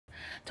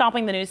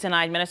Topping the news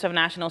tonight, Minister of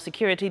National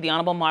Security, the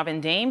Honorable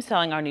Marvin Dames,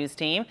 telling our news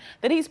team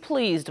that he's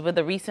pleased with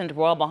the recent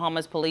Royal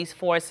Bahamas Police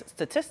Force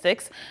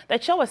statistics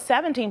that show a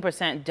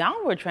 17%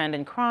 downward trend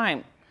in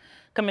crime.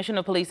 Commissioner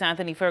of Police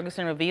Anthony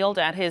Ferguson revealed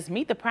at his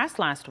Meet the Press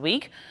last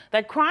week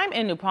that crime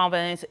in New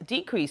Providence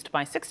decreased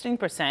by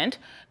 16%,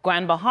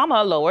 Grand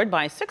Bahama lowered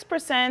by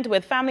 6%,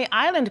 with Family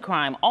Island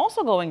crime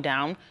also going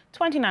down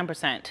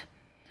 29%.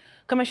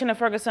 Commissioner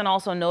Ferguson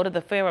also noted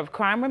the fear of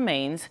crime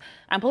remains,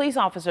 and police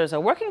officers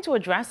are working to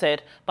address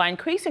it by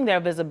increasing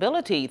their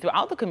visibility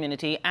throughout the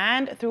community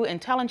and through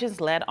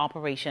intelligence-led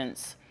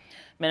operations.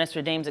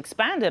 Minister Dames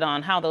expanded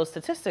on how those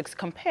statistics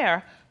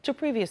compare to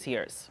previous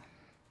years.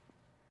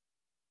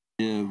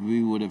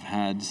 We would have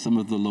had some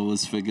of the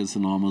lowest figures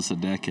in almost a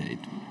decade.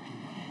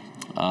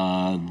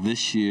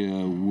 This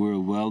year, we're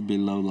well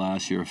below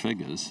last year's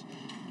figures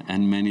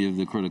in many of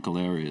the critical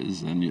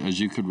areas. And as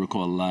you could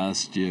recall,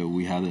 last year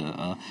we had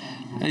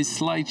a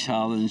slight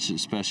challenge,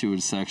 especially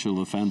with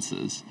sexual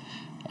offenses,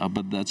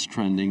 but that's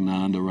trending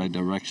now in the right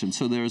direction.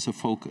 So there's a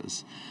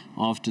focus.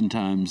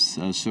 Oftentimes,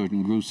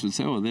 certain groups would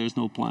say, oh, there's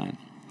no plan.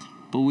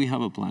 But we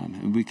have a plan,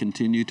 and we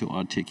continue to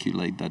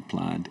articulate that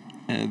plan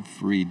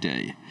every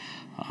day.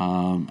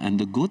 And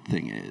the good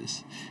thing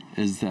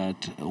is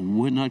that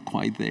we're not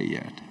quite there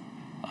yet.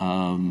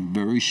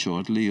 Very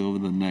shortly, over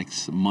the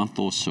next month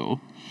or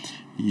so,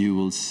 you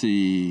will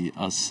see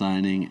us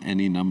signing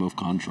any number of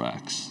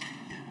contracts.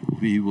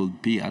 We will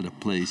be at a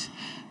place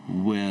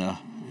where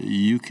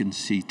you can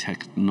see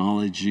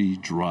technology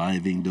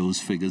driving those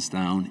figures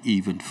down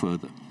even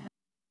further.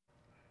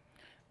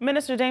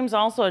 Minister Dames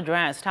also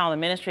addressed how the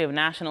Ministry of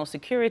National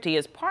Security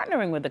is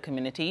partnering with the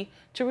community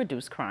to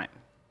reduce crime.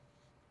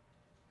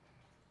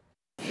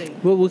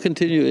 Well, we'll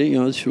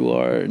continue, through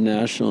our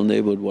National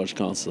Neighborhood Watch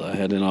Council. I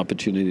had an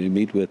opportunity to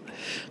meet with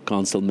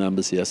council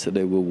members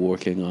yesterday. We're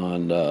working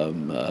on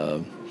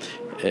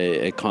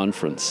a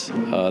conference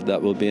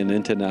that will be an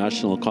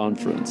international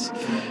conference.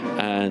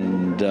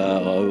 And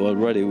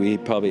already we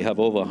probably have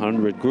over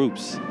 100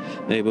 groups,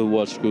 neighborhood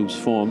watch groups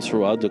formed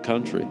throughout the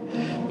country.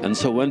 And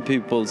so when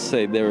people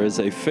say there is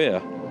a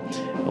fear,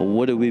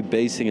 what are we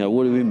basing it?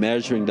 What are we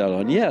measuring that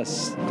on?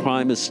 Yes,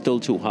 crime is still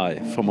too high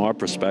from our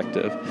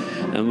perspective,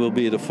 and we'll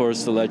be the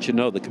first to let you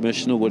know. The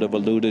commissioner would have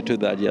alluded to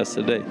that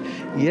yesterday.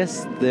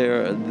 Yes,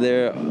 there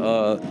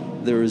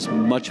is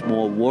much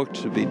more work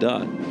to be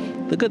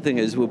done. The good thing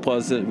is we're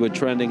positive, we're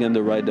trending in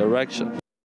the right direction.